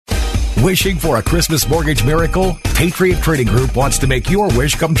Wishing for a Christmas mortgage miracle? Patriot Trading Group wants to make your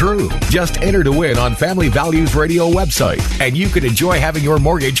wish come true. Just enter to win on Family Values Radio website, and you can enjoy having your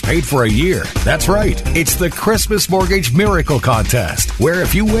mortgage paid for a year. That's right. It's the Christmas Mortgage Miracle Contest, where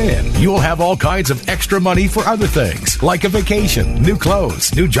if you win, you'll have all kinds of extra money for other things, like a vacation, new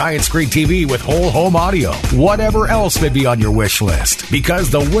clothes, new giant screen TV with whole home audio, whatever else may be on your wish list, because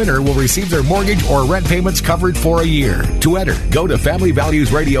the winner will receive their mortgage or rent payments covered for a year. To enter, go to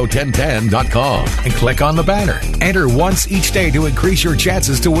FamilyValuesRadio1010.com and click on the banner. Enter once each day to increase your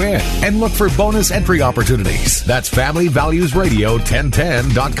chances to win, and look for bonus entry opportunities. That's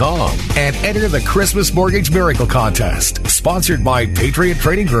FamilyValuesRadio1010.com and enter the Christmas Mortgage Miracle Contest, sponsored by Patriot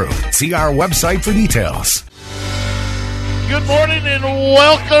Trading Group. See our website for details. Good morning and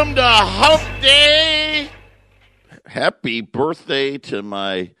welcome to Hump Day. Happy birthday to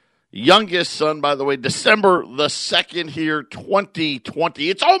my youngest son, by the way, December the 2nd here, 2020.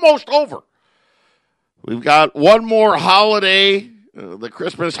 It's almost over. We've got one more holiday, the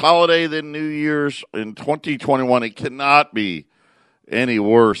Christmas holiday, then New Year's in 2021. It cannot be any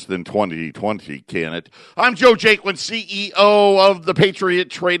worse than 2020, can it? I'm Joe Jaquin, CEO of the Patriot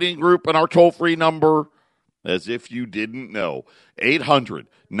Trading Group, and our toll-free number, as if you didn't know,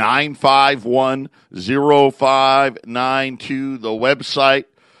 800-951-0592, the website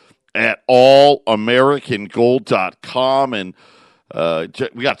at allamericangold.com. And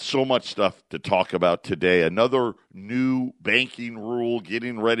we got so much stuff to talk about today. Another new banking rule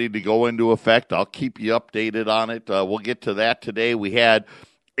getting ready to go into effect. I'll keep you updated on it. We'll get to that today. We had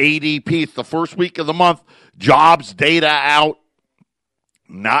ADP. It's the first week of the month. Jobs data out.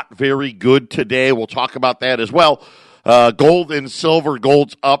 Not very good today. We'll talk about that as well. Gold and silver.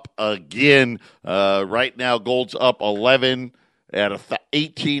 Gold's up again. Right now, gold's up 11 at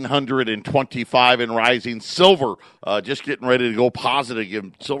 1,825 and rising. Silver just getting ready to go positive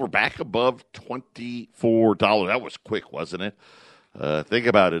again. Silver back above $24. That was quick, wasn't it? Think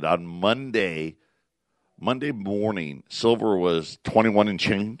about it. On Monday morning, silver was 21 and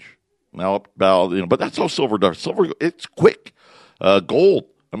change. Now up about, but that's how silver does. Silver, it's quick. Gold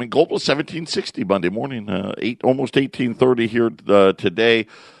was 1760 Monday morning, almost 1830 here today.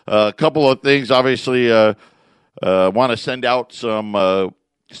 A couple of things, obviously. Want to send out some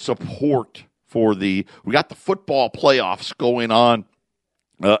support for we got the football playoffs going on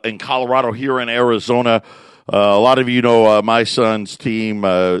in Colorado, here in Arizona. A lot of you know my son's team.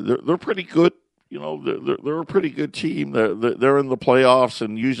 They're pretty good. They're a pretty good team. They're in the playoffs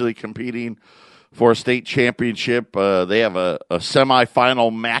and usually competing for a state championship. They have a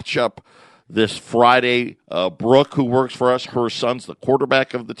semifinal matchup this Friday. Brooke, who works for us, her son's the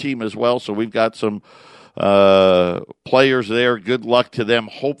quarterback of the team as well. So we've got some players there. Good luck to them.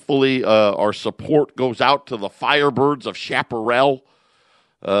 Hopefully our support goes out to the Firebirds of Chaparral.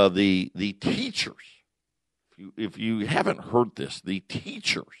 The teachers, if you haven't heard this, the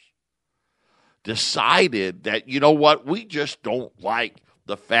teachers decided that, you know what, we just don't like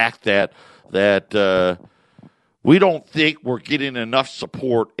the fact that we don't think we're getting enough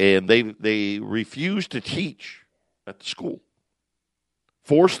support, and they refuse to teach at the school.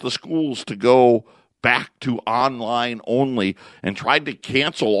 Force the schools to go back to online only and tried to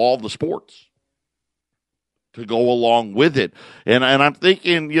cancel all the sports to go along with it. And I'm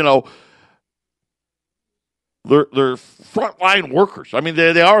thinking, they're frontline workers. I mean,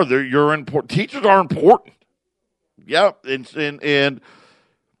 they are. You're important. Teachers are important. Yeah, and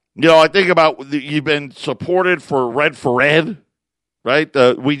I think about you've been supported for Red for Ed, right?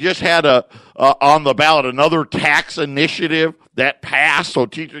 We just had on the ballot another tax initiative that passed so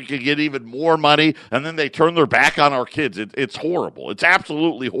teachers could get even more money, and then they turn their back on our kids. It's horrible. It's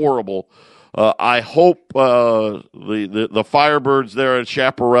absolutely horrible. I hope the Firebirds there at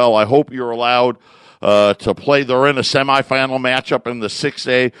Chaparral, I hope you're allowed to play. They're in a semifinal matchup in the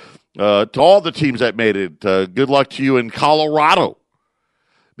 6A. To all the teams that made it, good luck to you in Colorado.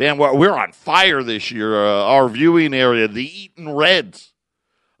 Man, we're on fire this year. Our viewing area, the Eaton Reds,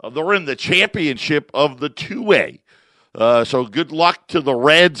 they're in the championship of the 2A. So good luck to the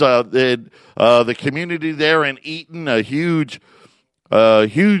Reds. The community there in Eaton, a huge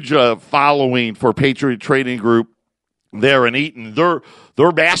following for Patriot Trading Group there in Eaton. Their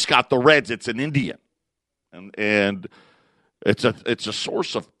mascot, the Reds, it's an Indian, and it's a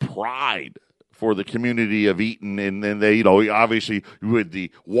source of pride for the community of Eaton. And then they, obviously with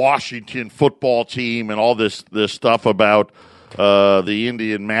the Washington football team and all this stuff about the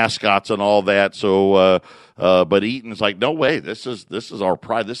Indian mascots and all that. So, but Eaton's like, no way. This is our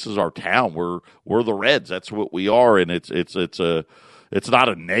pride. This is our town. We're the Reds. That's what we are. And it's not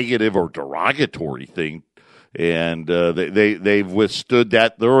a negative or derogatory thing. And they've withstood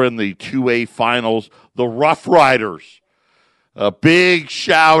that. They're in the 2A finals. The Rough Riders. A big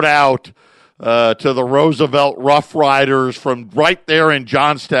shout out to the Roosevelt Rough Riders from right there in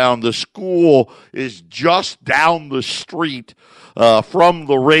Johnstown. The school is just down the street from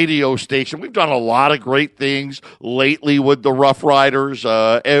the radio station. We've done a lot of great things lately with the Rough Riders.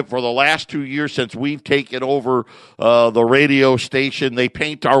 For the last 2 years since we've taken over the radio station, they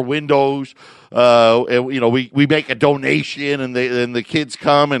paint our windows. And, we make a donation, and the kids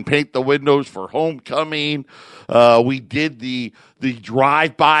come and paint the windows for homecoming. We did the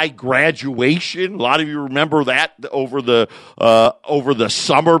drive-by graduation. A lot of you remember that over the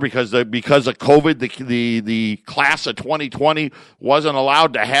summer because of COVID. The class of 2020 wasn't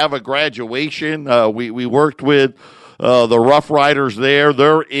allowed to have a graduation. We worked with the Rough Riders there.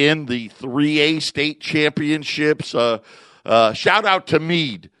 They're in the 3A state championships. Shout out to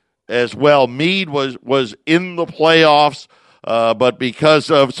Meade as well. Meade was in the playoffs, but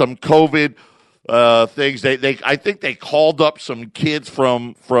because of some COVID things, I think they called up some kids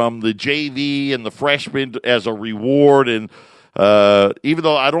from the JV and the freshmen as a reward, and even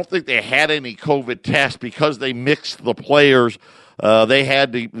though I don't think they had any COVID tests because they mixed the players,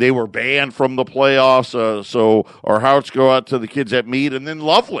 they were banned from the playoffs. So our hearts go out to the kids at Meade, and then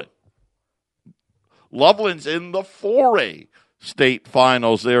Loveland. Loveland's in the 4A state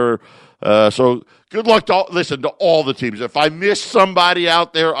finals there. So good luck to all the teams. If I missed somebody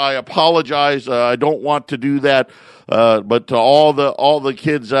out there, I apologize. I don't want to do that. But to all the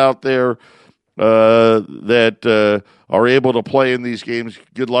kids out there that are able to play in these games,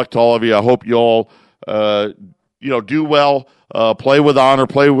 good luck to all of you. I hope you all do well, play with honor,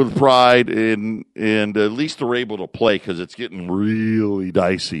 play with pride, and at least they're able to play because it's getting really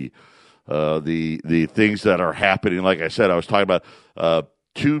dicey. The things that are happening, like I said, I was talking about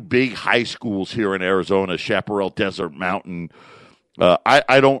two big high schools here in Arizona, Chaparral, Desert Mountain.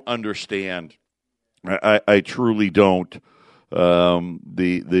 I don't understand. I truly don't. The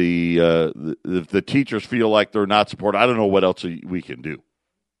teachers feel like they're not supported. I don't know what else we can do.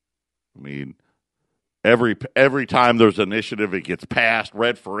 I mean, every time there's an initiative, it gets passed.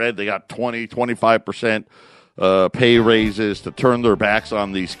 Red for Ed, they got 25% pay raises to turn their backs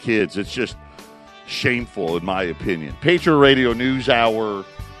on these kids. It's just shameful, in my opinion. Patriot Radio News Hour.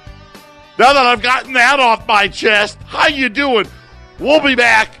 Now that I've gotten that off my chest, how you doing? We'll be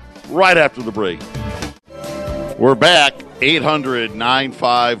back right after the break. We're back.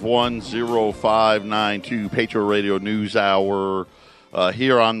 800-951-0592. Patriot Radio News Hour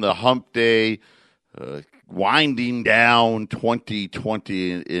here on the Hump Day. Winding down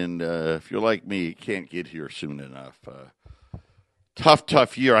 2020, and if you're like me, you can't get here soon enough.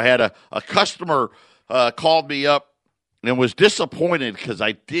 Tough year. I had a customer called me up and was disappointed because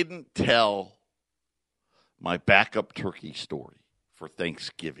I didn't tell my backup turkey story for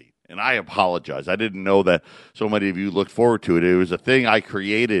Thanksgiving. And I apologize. I didn't know that so many of you looked forward to it. It was a thing I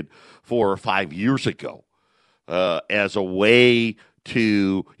created 4 or 5 years ago as a way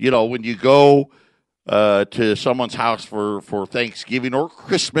to, when you go to someone's house for Thanksgiving or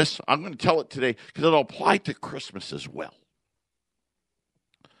Christmas. I'm going to tell it today because it'll apply to Christmas as well.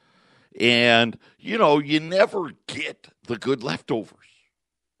 And, you never get the good leftovers,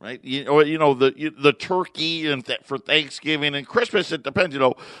 right? The turkey and for Thanksgiving and Christmas, it depends,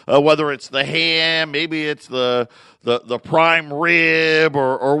 whether it's the ham, maybe it's the prime rib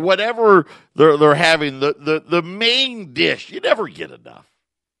or whatever they're having. The main dish, you never get enough.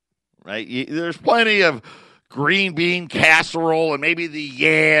 Right, there's plenty of green bean casserole and maybe the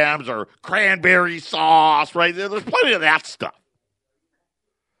yams or cranberry sauce. Right, there's plenty of that stuff.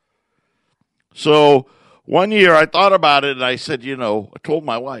 So one year I thought about it and I said, I told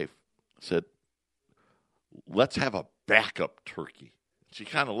my wife, I said, let's have a backup turkey. She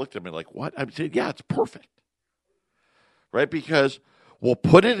kind of looked at me like, what? I said, yeah, it's perfect. Right, because we'll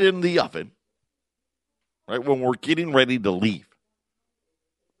put it in the oven. Right, when we're getting ready to leave.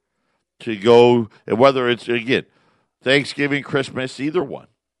 To go, and whether it's, again, Thanksgiving, Christmas, either one.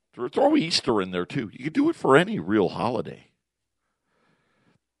 Throw Easter in there, too. You can do it for any real holiday.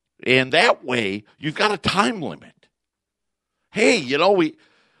 And that way, you've got a time limit. Hey, we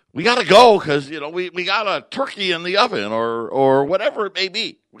got to go because, we got a turkey in the oven or whatever it may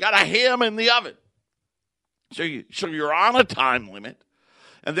be. We got a ham in the oven. So you're on a time limit.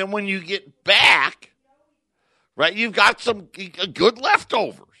 And then when you get back, right, you've got some good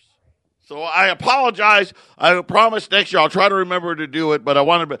leftovers. So I apologize. I promise next year I'll try to remember to do it, but I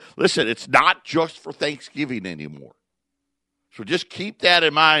want to listen, it's not just for Thanksgiving anymore. So just keep that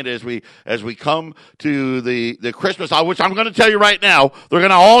in mind as we come to the Christmas, which I'm going to tell you right now, they're going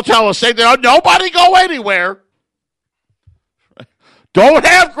to all tell us, say, nobody go anywhere. Don't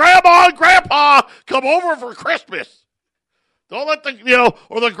have Grandma and Grandpa come over for Christmas. Don't let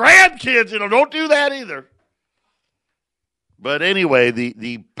or the grandkids, don't do that either. But anyway,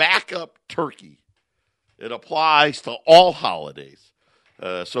 the backup turkey, it applies to all holidays.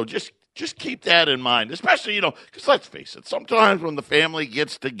 So just keep that in mind, especially, because let's face it, sometimes when the family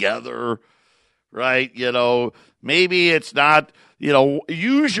gets together, right, maybe it's not,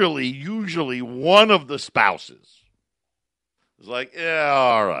 usually one of the spouses is like, yeah,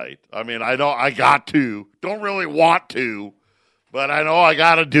 all right. I mean, I know I got to, don't really want to, but I know I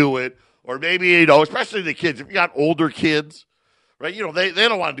got to do it. Or maybe, especially the kids, if you got older kids, right, they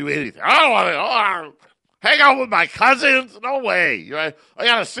don't want to do anything. I don't want to hang out with my cousins. No way. Right? I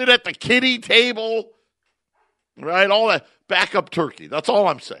got to sit at the kiddie table, right? All that backup turkey. That's all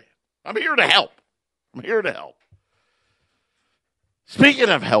I'm saying. I'm here to help. Speaking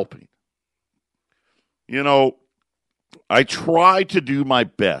of helping, I try to do my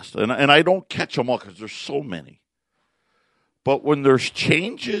best, and I don't catch them all because there's so many. But when there's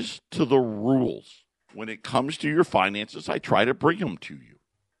changes to the rules, when it comes to your finances, I try to bring them to you.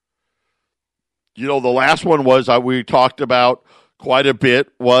 The last one we talked about quite a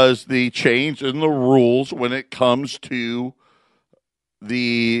bit was the change in the rules when it comes to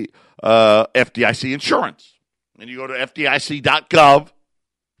the FDIC insurance. And you go to FDIC.gov,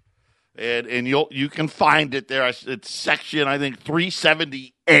 and you can find it there. It's section, I think,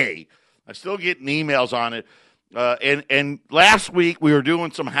 370A. I'm still getting emails on it. And last week we were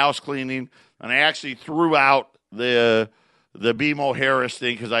doing some house cleaning, and I actually threw out the BMO Harris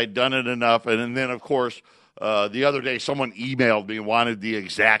thing because I'd done it enough. And then, of course, the other day someone emailed me and wanted the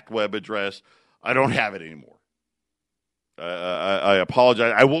exact web address. I don't have it anymore. I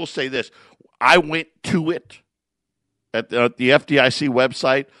apologize. I will say this. I went to it at the FDIC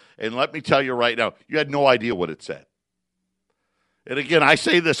website, and let me tell you right now, you had no idea what it said. And again, I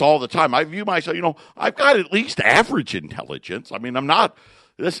say this all the time. I view myself, I've got at least average intelligence. I mean, I'm not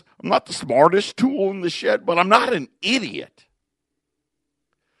the smartest tool in the shed, but I'm not an idiot.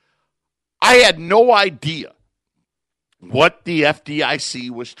 I had no idea what the FDIC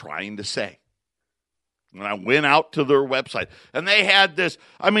was trying to say. And I went out to their website, and they had this,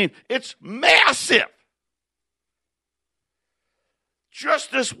 it's massive.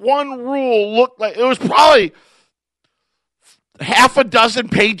 Just this one rule looked like, it was probably half a dozen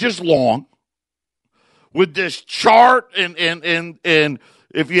pages long with this chart and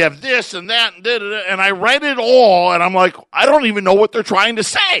if you have this and that and I read it all, and I'm like, I don't even know what they're trying to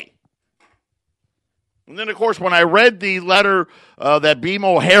say. And then, of course, when I read the letter that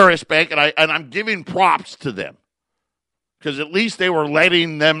BMO Harris Bank, and I'm giving props to them because at least they were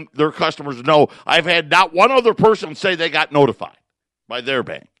letting their customers know. I've had not one other person say they got notified by their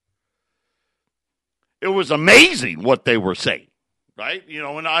bank. It was amazing what they were saying, right?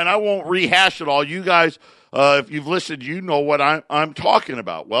 And I won't rehash it all. You guys, if you've listened, you know what I'm talking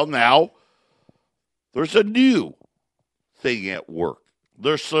about. Well, now there's a new thing at work.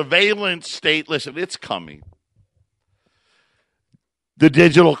 There's surveillance state. Listen, it's coming. The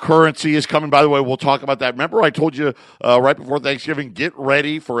digital currency is coming. By the way, we'll talk about that. Remember I told you right before Thanksgiving, get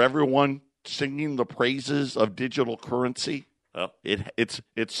ready for everyone singing the praises of digital currency. It's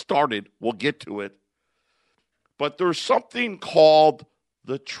started. We'll get to it. But there's something called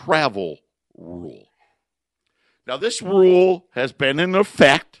the travel rule. Now, this rule has been in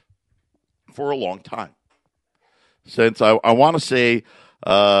effect for a long time. Since I want to say,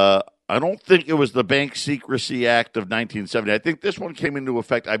 I don't think it was the Bank Secrecy Act of 1970. I think this one came into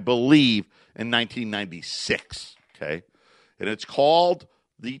effect, I believe, in 1996. Okay? And it's called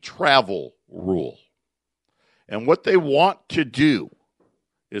the travel rule. And what they want to do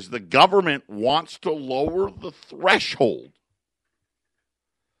is the government wants to lower the threshold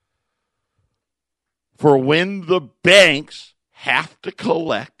for when the banks have to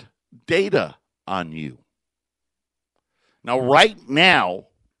collect data on you. Now, right now,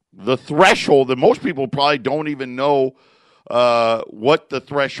 the threshold, and most people probably don't even know what the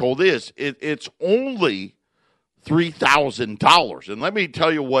threshold is. It's only $3,000. And let me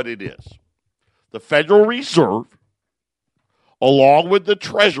tell you what it is. The Federal Reserve, along with the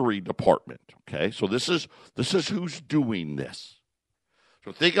Treasury Department, okay? So this is who's doing this.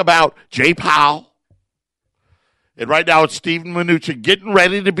 So think about Jay Powell, and right now it's Steven Mnuchin getting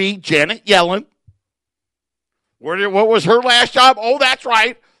ready to be Janet Yellen. What was her last job? Oh, that's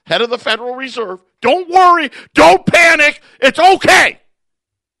right, head of the Federal Reserve. Don't worry, don't panic, it's okay.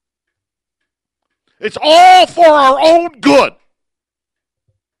 It's all for our own good.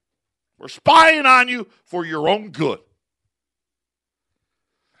 We're spying on you for your own good.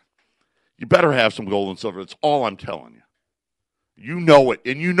 You better have some gold and silver. That's all I'm telling you. You know it,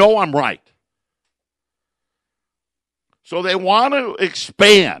 and you know I'm right. So they want to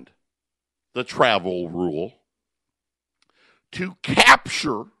expand the travel rule to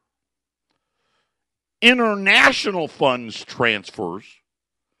capture international funds transfers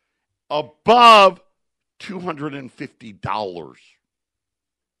above $250.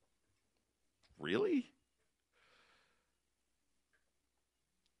 Really?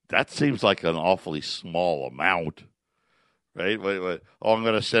 That seems like an awfully small amount, right? Wait. Oh, I'm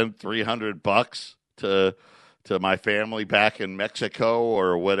going to send $300 to my family back in Mexico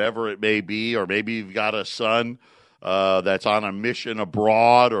or whatever it may be, or maybe you've got a son that's on a mission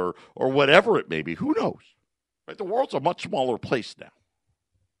abroad or whatever it may be. Who knows? Right? The world's a much smaller place now.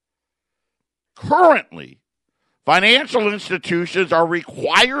 Currently, financial institutions are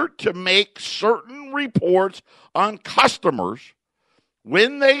required to make certain reports on customers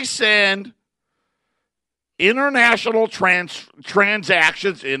when they send international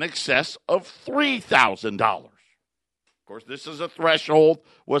transactions in excess of $3,000. Of course, this is a threshold,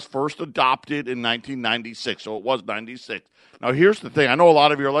 was first adopted in 1996, so it was 96. Now, here's the thing. I know a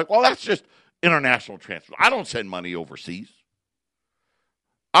lot of you are like, well, that's just international transfer. I don't send money overseas.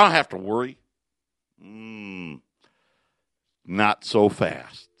 I don't have to worry. Not so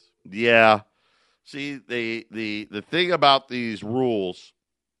fast. Yeah. See, the thing about these rules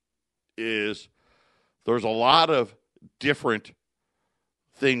is there's a lot of different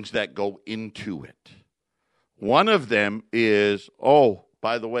things that go into it. One of them is, oh,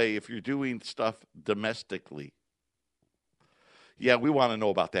 by the way, if you're doing stuff domestically, yeah, we want to know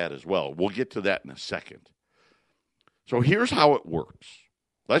about that as well. We'll get to that in a second. So here's how it works.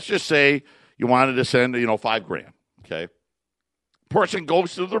 Let's just say you wanted to send, $5,000, okay? Person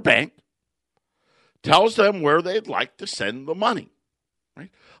goes to their bank, tells them where they'd like to send the money,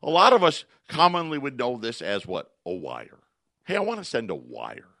 right? A lot of us commonly would know this as what? A wire. Hey, I want to send a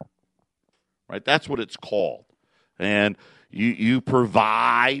wire, right? That's what it's called. And you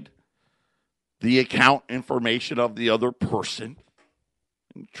provide the account information of the other person,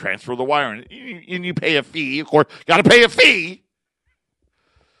 and transfer the wire, and you pay a fee. Of course, got to pay a fee.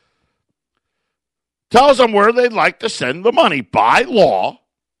 Tells them where they'd like to send the money. By law,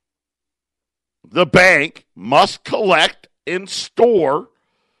 the bank must collect and store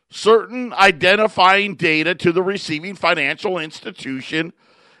certain identifying data to the receiving financial institution,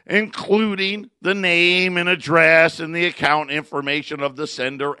 including the name and address and the account information of the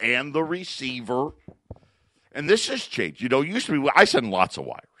sender and the receiver. And this has changed. Used to be, I send lots of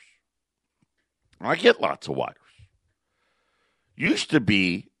wires. I get lots of wires. Used to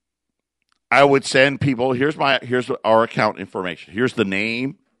be, I would send people, here's our account information. Here's the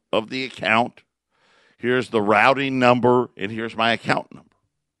name of the account. Here's the routing number, and here's my account number.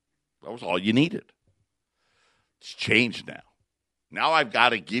 That was all you needed. It's changed now. Now I've got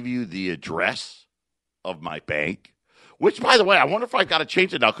to give you the address of my bank, which, by the way, I wonder if I've got to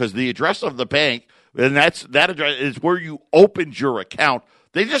change it now, because the address of the bank, and that address is where you opened your account.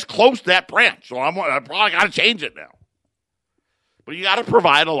 They just closed that branch, so I probably got to change it now. But you got to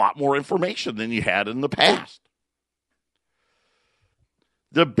provide a lot more information than you had in the past.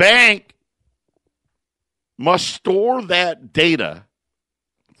 The bank must store that data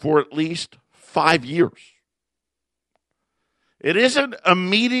for at least 5 years. It isn't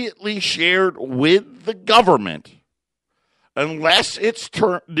immediately shared with the government unless it's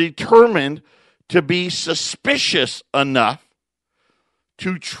determined to be suspicious enough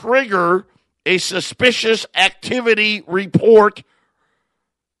to trigger a suspicious activity report,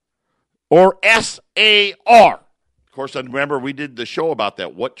 or SAR. Of course, remember, we did the show about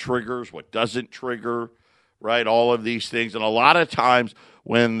that. What triggers, what doesn't trigger, right? All of these things. And a lot of times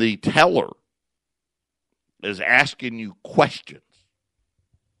when the teller is asking you questions,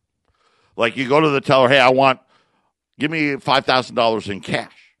 like you go to the teller, hey, give me $5,000 in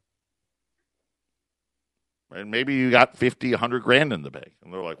cash. And maybe you got 50, 100 grand in the bank.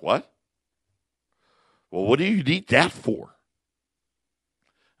 And they're like, what? Well, what do you need that for?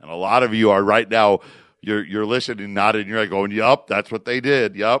 And a lot of you are right now, you're listening, nodding, you're going, yup, that's what they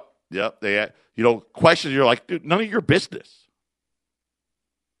did. Yup. They, questions, you're like, dude, none of your business.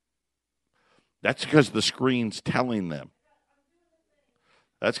 That's because the screen's telling them.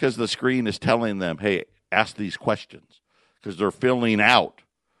 That's because the screen is telling them, hey, ask these questions, because they're filling out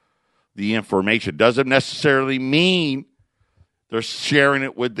the information. Doesn't necessarily mean they're sharing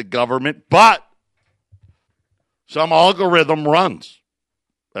it with the government, but some algorithm runs.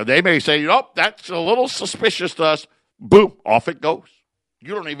 And they may say, that's a little suspicious to us. Boom, off it goes.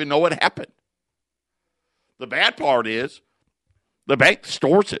 You don't even know what happened. The bad part is the bank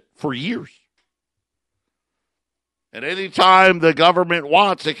stores it for years. And anytime the government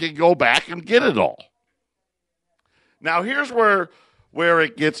wants, it can go back and get it all. Now, here's where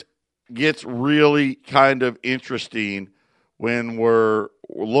it gets really kind of interesting when we're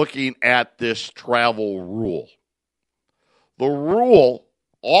looking at this travel rule. The rule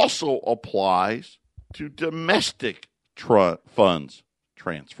also applies to domestic funds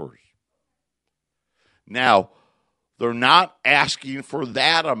transfers. Now, they're not asking for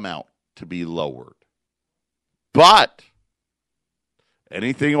that amount to be lowered. But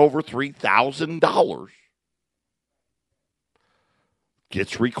anything over $3,000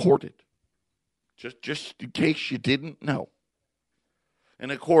 gets recorded. Just in case you didn't know.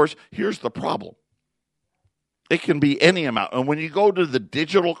 And, of course, here's the problem. It can be any amount. And when you go to the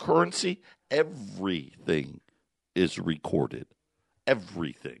digital currency, everything is recorded.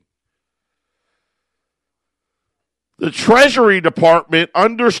 Everything. The Treasury Department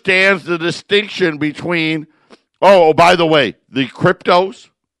understands the distinction between, by the way, the cryptos,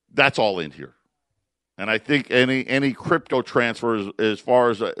 that's all in here. And I think any crypto transfers, as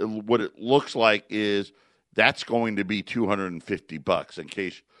far as what it looks like, is that's going to be $250 in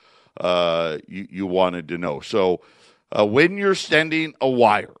case you wanted to know. So when you're sending a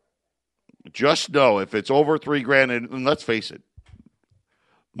wire, just know if it's over $3,000, and let's face it,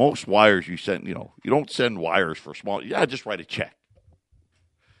 most wires you send, you don't send wires for small. Yeah, just write a check.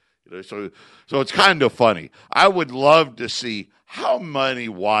 So it's kind of funny. I would love to see how many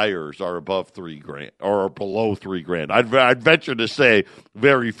wires are above $3,000 or below $3,000. I'd venture to say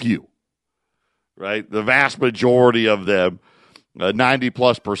very few. Right, the vast majority of them,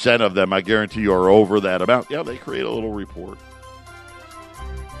 90+% of them, I guarantee you, are over that amount. Yeah, they create a little report.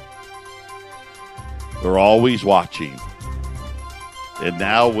 They're always watching. And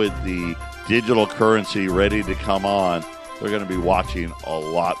now with the digital currency ready to come on, they're going to be watching a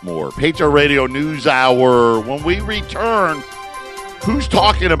lot more. Patriot Radio News Hour. When we return, who's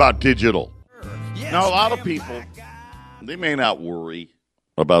talking about digital? Now, a lot of people, they may not worry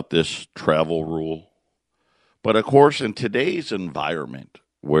about this travel rule. But, of course, in today's environment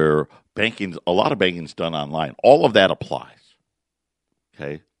where a lot of banking is done online, all of that applies.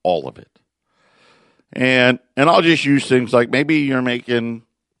 Okay? All of it. And I'll just use things like maybe you're making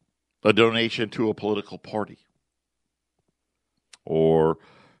a donation to a political party. Or,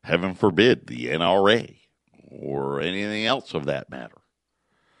 heaven forbid, the NRA. Or anything else of that matter.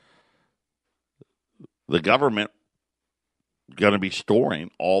 The government going to be storing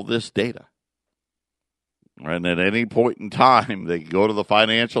all this data. And at any point in time, they go to the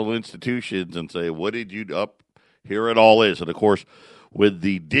financial institutions and say, what did you up? Here it all is. And, of course, with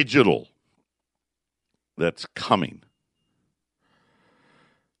the digital that's coming,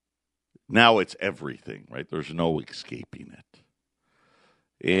 now it's everything, right? There's no escaping it.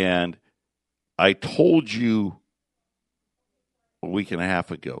 And I told you a week and a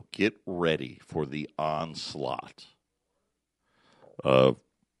half ago, get ready for the onslaught of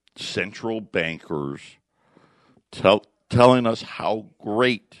central bankers telling us how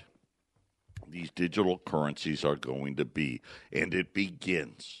great these digital currencies are going to be. And it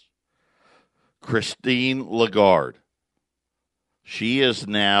begins. Christine Lagarde, she is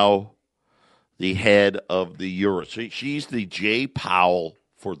now the head of the Euro. She's the Jay Powell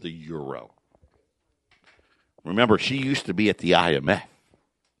for the Euro. Remember, she used to be at the IMF.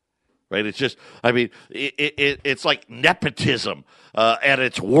 Right? It's just, it's like nepotism at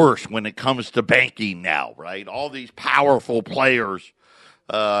its worst when it comes to banking now, right? All these powerful players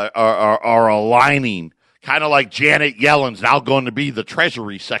are aligning, kind of like Janet Yellen's now going to be the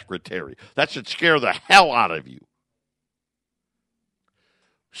Treasury Secretary. That should scare the hell out of you.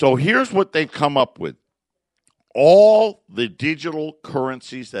 So here's what they've come up with. All the digital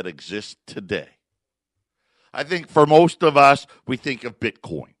currencies that exist today. I think for most of us, we think of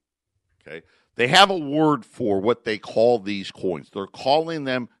Bitcoin. Okay, they have a word for what they call these coins. They're calling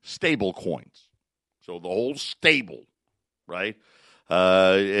them stable coins. So the whole stable, right?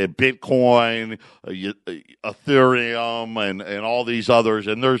 Bitcoin, Ethereum, and all these others,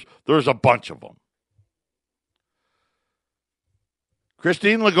 and there's a bunch of them.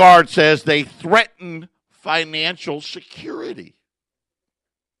 Christine Lagarde says they threaten financial security.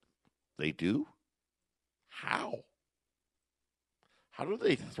 They do? How? How do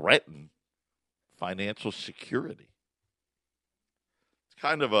they threaten financial security? It's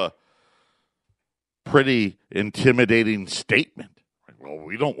kind of a pretty intimidating statement. Well,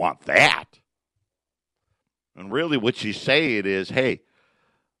 we don't want that. And really what she's saying is, hey,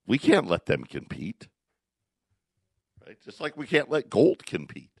 we can't let them compete. Right? Just like we can't let gold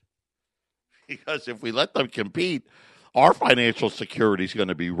compete. Because if we let them compete, our financial security is going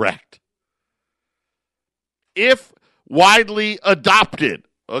to be wrecked. If widely adopted,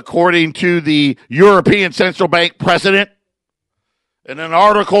 according to the European Central Bank president, in an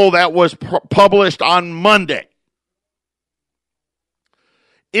article that was published on Monday.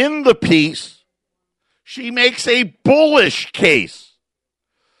 In the piece, she makes a bullish case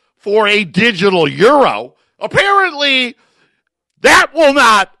for a digital euro. Apparently, that will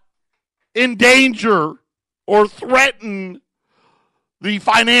not endanger or threaten the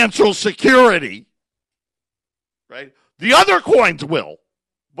financial security, right? The other coins will,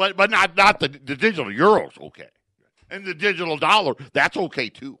 but not the digital euro's okay. And the digital dollar, that's okay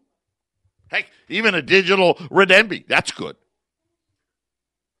too. Heck, even a digital renminbi, that's good.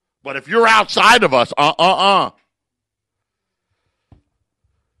 But if you're outside of us,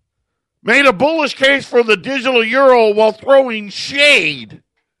 Made a bullish case for the digital euro while throwing shade.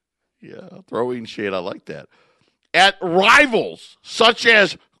 Yeah, throwing shade, I like that. At rivals such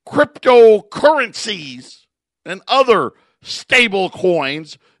as cryptocurrencies and other stable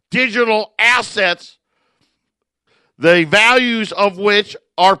coins, digital assets, the values of which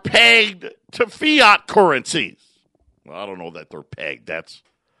are pegged to fiat currencies. Well, I don't know that they're pegged. That's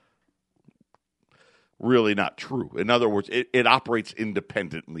really not true. In other words, it operates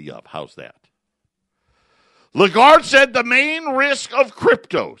independently of. How's that? Lagarde said the main risk of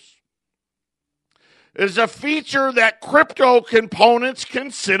cryptos is a feature that crypto components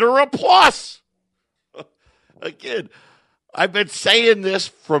consider a plus. Again, I've been saying this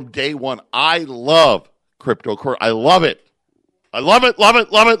from day one. I love cryptocurrency. I love it. I love it, love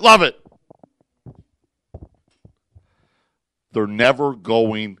it, love it, love it. They're never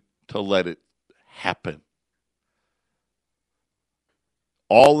going to let it happen.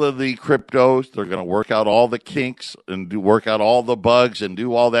 All of the cryptos, they're going to work out all the kinks and work out all the bugs and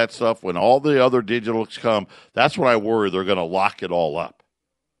do all that stuff. When all the other digitals come, that's when I worry they're going to lock it all up.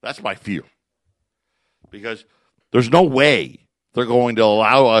 That's my fear. Because there's no way they're going to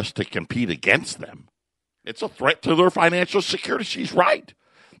allow us to compete against them. It's a threat to their financial security. She's right.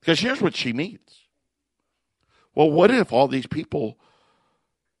 Because here's what she needs. Well, what if all these people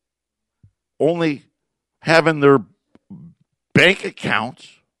only have in their bank accounts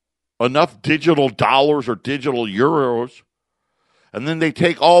enough digital dollars or digital euros, and then they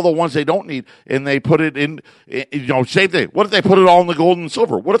take all the ones they don't need and they put it in, same thing. What if they put it all in the gold and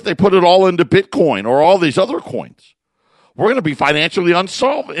silver? What if they put it all into Bitcoin or all these other coins? We're going to be financially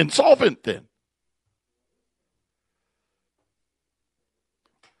insolvent then.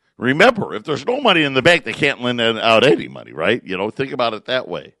 Remember, if there's no money in the bank, they can't lend out any money, right? Think about it that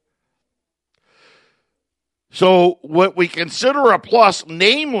way. So what we consider a plus,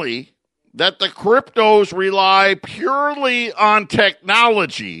 namely that the cryptos rely purely on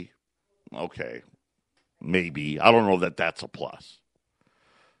technology. Okay, maybe. I don't know that that's a plus.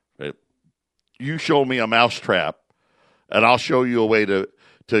 You show me a mousetrap, and I'll show you a way to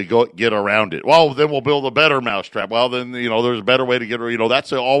go get around it. Well, then we'll build a better mousetrap. Well, then, there's a better way to get around.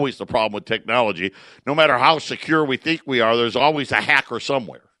 That's always the problem with technology. No matter how secure we think we are, there's always a hacker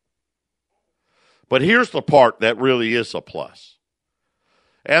somewhere. But here's the part that really is a plus.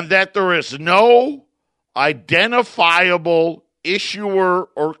 And that there is no identifiable issuer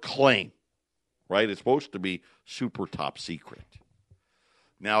or claim. Right? It's supposed to be super top secret.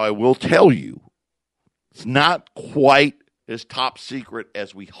 Now, I will tell you, it's not quite as top secret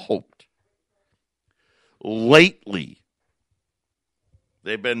as we hoped. Lately,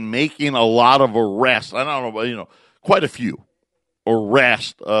 they've been making a lot of arrests. I don't know, quite a few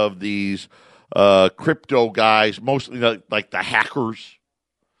arrests of these crypto guys, mostly like the hackers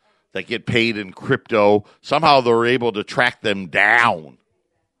that get paid in crypto. Somehow they're able to track them down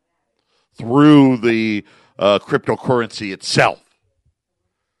through the cryptocurrency itself.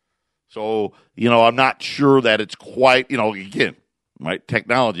 So, I'm not sure that it's quite, again, right?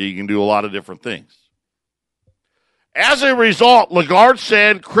 Technology, you can do a lot of different things. As a result, Lagarde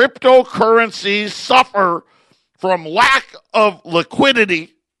said cryptocurrencies suffer from lack of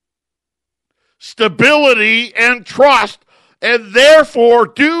liquidity, stability, and trust, and therefore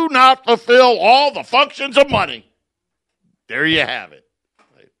do not fulfill all the functions of money. There you have it.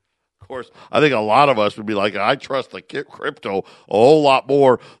 Of course, I think a lot of us would be like, I trust the crypto a whole lot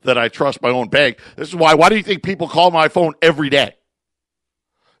more than I trust my own bank. This is why do you think people call my phone every day?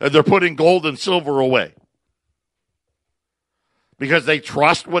 And they're putting gold and silver away. Because they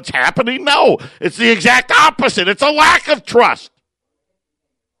trust what's happening? No, it's the exact opposite. It's a lack of trust.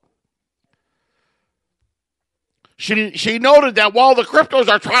 She noted that while the cryptos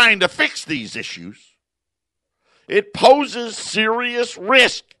are trying to fix these issues, it poses serious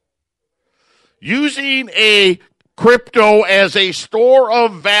risk. Using a crypto as a store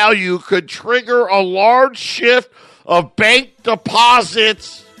of value could trigger a large shift of bank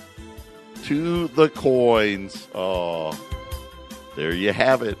deposits to the coins. Oh, there you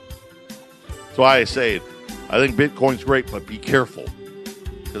have it. That's why I say it. I think Bitcoin's great, but be careful.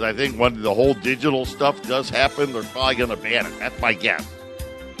 Because I think when the whole digital stuff does happen, they're probably going to ban it. That's my guess.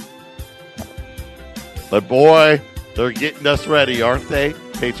 But boy, they're getting us ready, aren't they?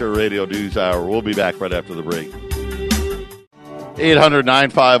 Patriot Radio News Hour. We'll be back right after the break.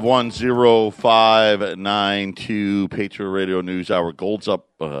 800-951-0592, Patriot Radio News Hour. Gold's up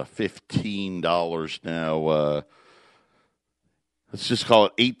 $15 now. Let's just call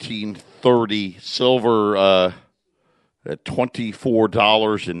it $18.30. Silver at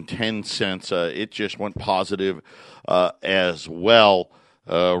 $24.10. It just went positive as well.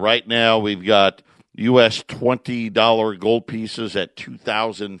 Right now, we've got U.S. $20 gold pieces at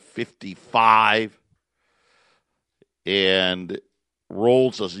 $2,055. And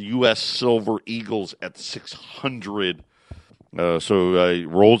rolls as U.S. Silver Eagles at 600.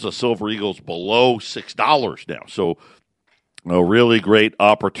 Rolls of Silver Eagles below $6 now. So really great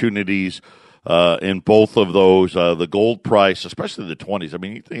opportunities in both of those. The gold price, especially the 20s. I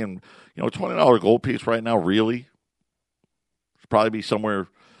mean, you're thinking, $20 gold piece right now, really? It's probably be somewhere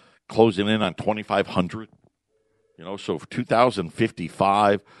closing in on 2,500. So for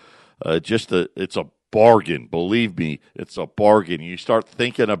 2,055, it's a bargain. Believe me, it's a bargain. You start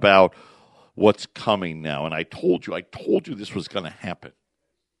thinking about what's coming now. And I told you this was going to happen.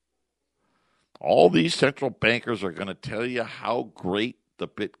 All these central bankers are going to tell you how great the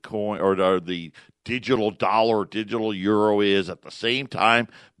Bitcoin or the digital dollar, digital euro is. At the same time,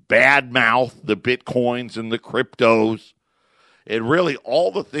 badmouth the Bitcoins and the cryptos. And really,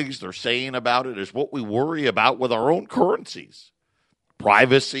 all the things they're saying about it is what we worry about with our own currencies.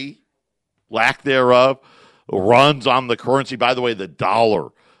 Privacy, lack thereof, runs on the currency. By the way, the dollar,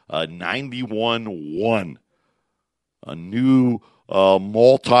 91.1, a new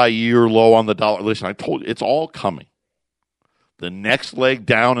multi-year low on the dollar. Listen, I told you, it's all coming. The next leg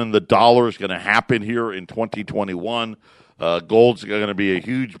down in the dollar is going to happen here in 2021. Gold's going to be a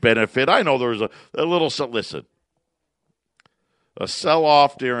huge benefit. I know there's a little, listen, a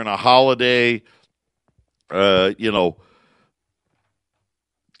sell-off during a holiday,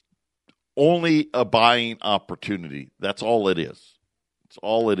 only a buying opportunity. That's all it is. It's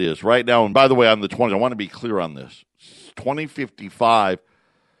all it is. Right now, and by the way, on the 20s, I want to be clear on this. 2055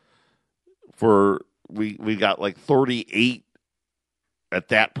 we got like 38 at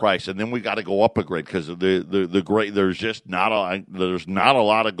that price, and then we got to go up a grade because the grade there's not a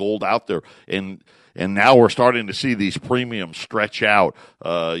lot of gold out there, and now we're starting to see these premiums stretch out.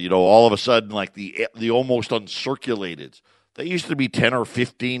 All of a sudden, like the almost uncirculated, they used to be $10 or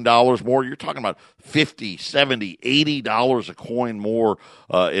 $15 more. You're talking about $50, $70, $80 a coin more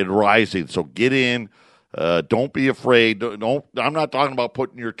in rising. So get in. Don't be afraid. Don't. I'm not talking about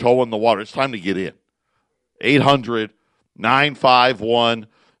putting your toe in the water. It's time to get in.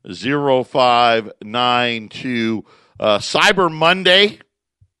 800-951-0592. Cyber Monday.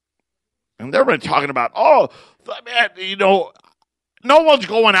 And they've been talking about, no one's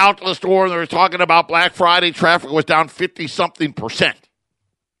going out to the store, and they're talking about Black Friday. Traffic was down 50-something%.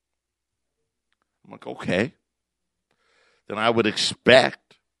 I'm like, okay. Then I would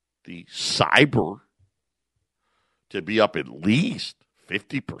expect the cyber to be up at least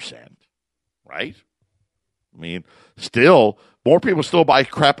 50%, right? I mean, still, more people still buy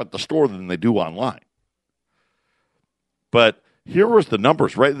crap at the store than they do online. But here was the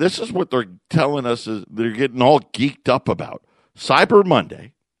numbers, right? This is what they're telling us is they're getting all geeked up about. Cyber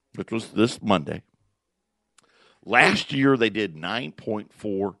Monday, which was this Monday, last year they did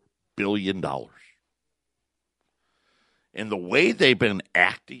 $9.4 billion. And the way they've been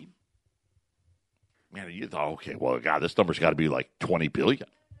acting, man, you thought, okay, well, God, this number's got to be like 20 billion.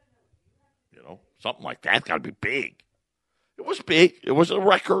 Something like that's got to be big. It was big. It was a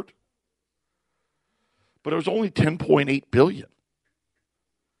record. But it was only 10.8 billion.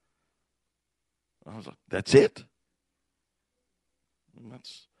 I was like, that's it?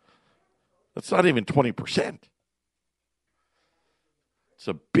 That's not even 20%. It's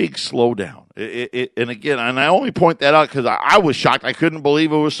a big slowdown. And again, and I only point that out because I was shocked. I couldn't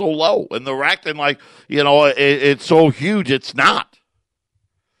believe it was so low. And they're acting like, it's so huge. It's not.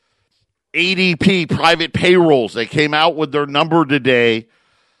 ADP, private payrolls, they came out with their number today. It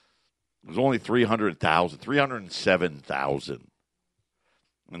was only 307,000.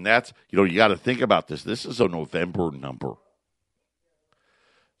 And that's, you got to think about this. This is a November number.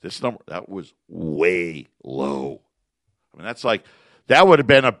 This number, that was way low. I mean, that would have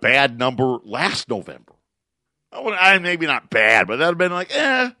been a bad number last November. Maybe not bad, but that would have been like,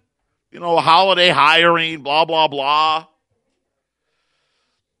 holiday hiring, blah, blah, blah.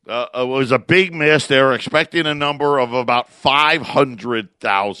 It was a big miss. They were expecting a number of about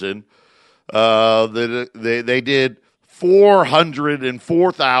 500,000. They did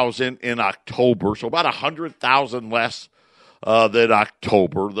 404,000 in October, so about 100,000 less than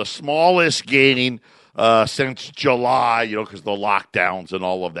October. The smallest gain since July, because the lockdowns and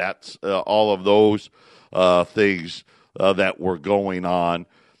all of that, all of those things that were going on.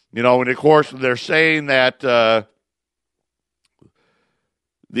 And of course they're saying that the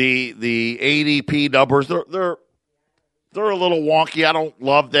ADP numbers they're a little wonky. I don't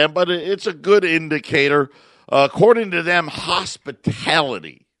love them, but it's a good indicator. According to them,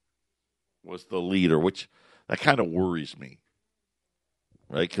 hospitality was the leader, which that kind of worries me,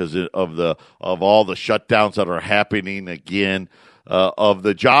 right? Because of all the shutdowns that are happening again, of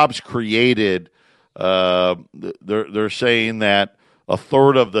the jobs created, they're saying that a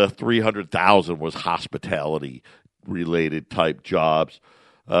third of the 300,000 was hospitality related type jobs.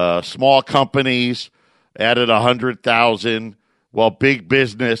 Small companies added 100,000, while big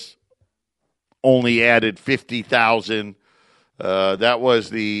business only added 50,000. That was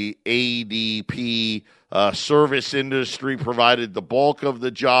the ADP. Service industry provided the bulk of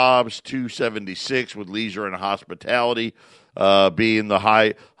the jobs, 276, with leisure and hospitality being the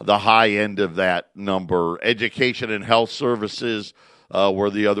high end of that number. Education and health services were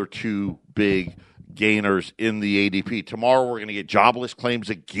the other two big gainers in the ADP. Tomorrow we're going to get jobless claims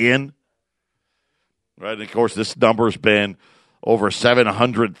again. Right, and of course this number's been over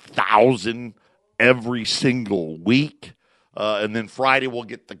 700,000 every single week. And then Friday we'll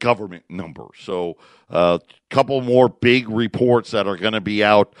get the government number. So a couple more big reports that are going to be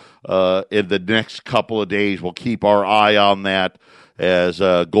out in the next couple of days. We'll keep our eye on that as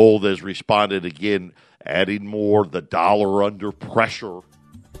gold has responded again, adding more, the dollar under pressure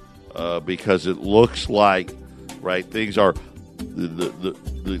because it looks like, right, things are,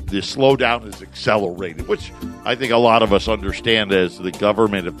 the slowdown is accelerated, which I think a lot of us understand as the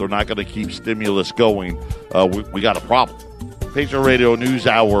government. If they're not going to keep stimulus going, we got a problem. Patriot Radio News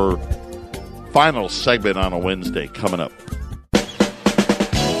Hour, final segment on a Wednesday coming up.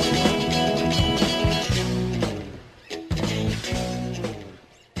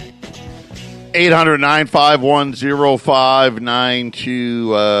 $800 951 0592.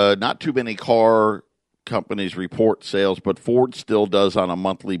 Not too many car companies report sales, but Ford still does on a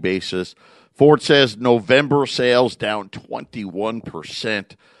monthly basis. Ford says November sales down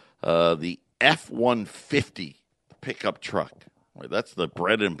 21%. The F-150 pickup truck, right, that's the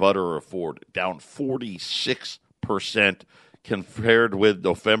bread and butter of Ford, down 46% compared with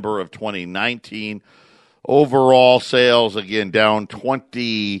November of 2019. Overall sales, again, down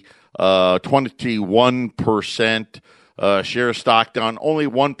 21%. Share stock down only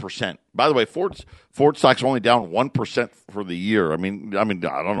 1%. By the way, Ford stock's only down 1% for the year. I mean, I don't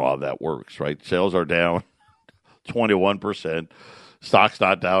know how that works, right? Sales are down 21%. Stock's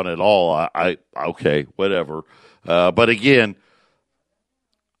not down at all. Okay, whatever. But again,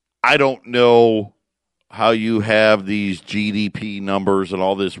 I don't know how you have these GDP numbers and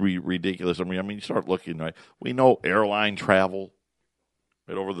all this ridiculous. I mean, you start looking, right? We know airline travel,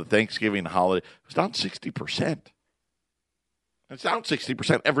 right, over the Thanksgiving holiday, it's down 60%. It's down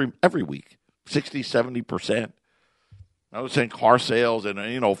 60% every week, 60, 70%. I was saying car sales,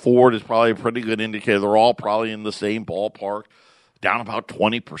 and, Ford is probably a pretty good indicator. They're all probably in the same ballpark, down about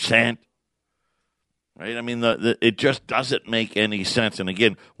 20%. Right? I mean, it just doesn't make any sense. And,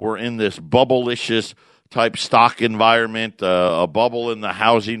 again, we're in this bubble-licious type stock environment, a bubble in the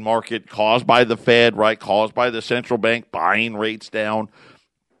housing market caused by the Fed, right, caused by the central bank buying rates down.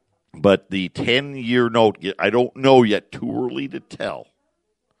 But the 10-year note, I don't know yet, too early to tell.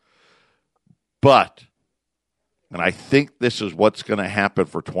 But, and I think this is what's going to happen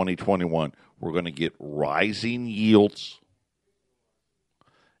for 2021, we're going to get rising yields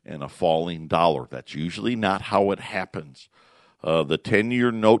and a falling dollar. That's usually not how it happens. The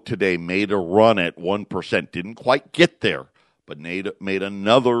 10-year note today made a run at 1%. Didn't quite get there, but made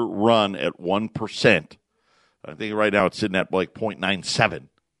another run at 1%. I think right now it's sitting at like 0.97.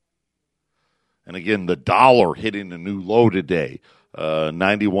 And again, the dollar hitting a new low today,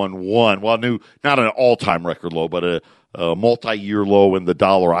 91.1. Well, not an all-time record low, but a multi-year low in the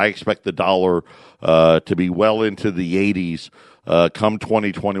dollar. I expect the dollar to be well into the 80s come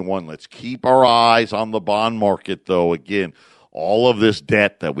 2021. Let's keep our eyes on the bond market, though. Again, all of this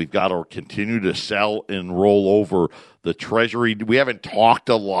debt that we've got to continue to sell and roll over. The Treasury, we haven't talked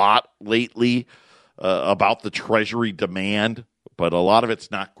a lot lately about the Treasury demand, but a lot of it's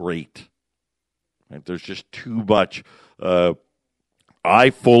not great. Right? There's just too much I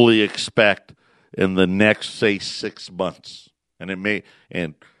fully expect in the next, say, 6 months, and it may,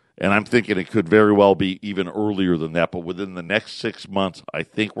 and I'm thinking it could very well be even earlier than that, but within the next 6 months, I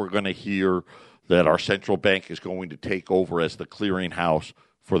think we're going to hear that our central bank is going to take over as the clearinghouse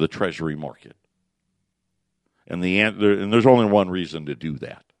for the Treasury market. And there's only one reason to do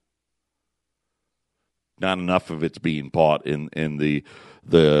that. Not enough of it's being bought in the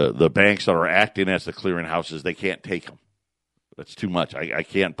banks that are acting as the clearinghouses. They can't take them. That's too much. I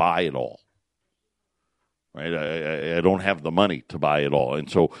can't buy it all. Right? I don't have the money to buy it all, and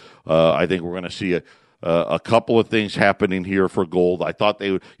so I think we're going to see a couple of things happening here for gold. I thought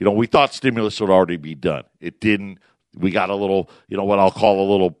they would. We thought stimulus would already be done. It didn't. We got a little, what I'll call a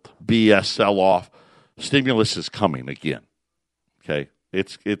little BS sell-off. Stimulus is coming again. Okay,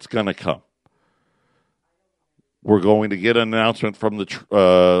 it's going to come. We're going to get an announcement from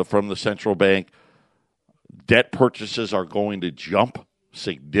the central bank. Debt purchases are going to jump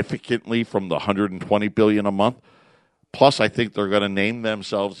significantly from the $120 billion a month. Plus, I think they're going to name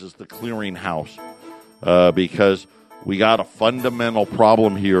themselves as the clearinghouse because we got a fundamental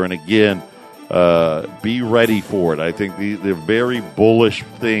problem here. And again, be ready for it. I think the very bullish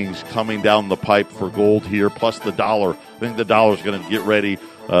things coming down the pipe for gold here, plus the dollar. I think the dollar is going to get ready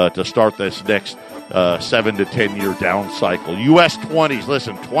to start this next 7 to 10 year down cycle. U.S. 20s,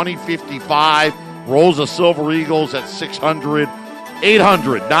 listen, 2055 rolls of Silver Eagles at 600,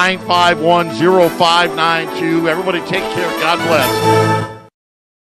 800-951-0592. Everybody take care. God bless.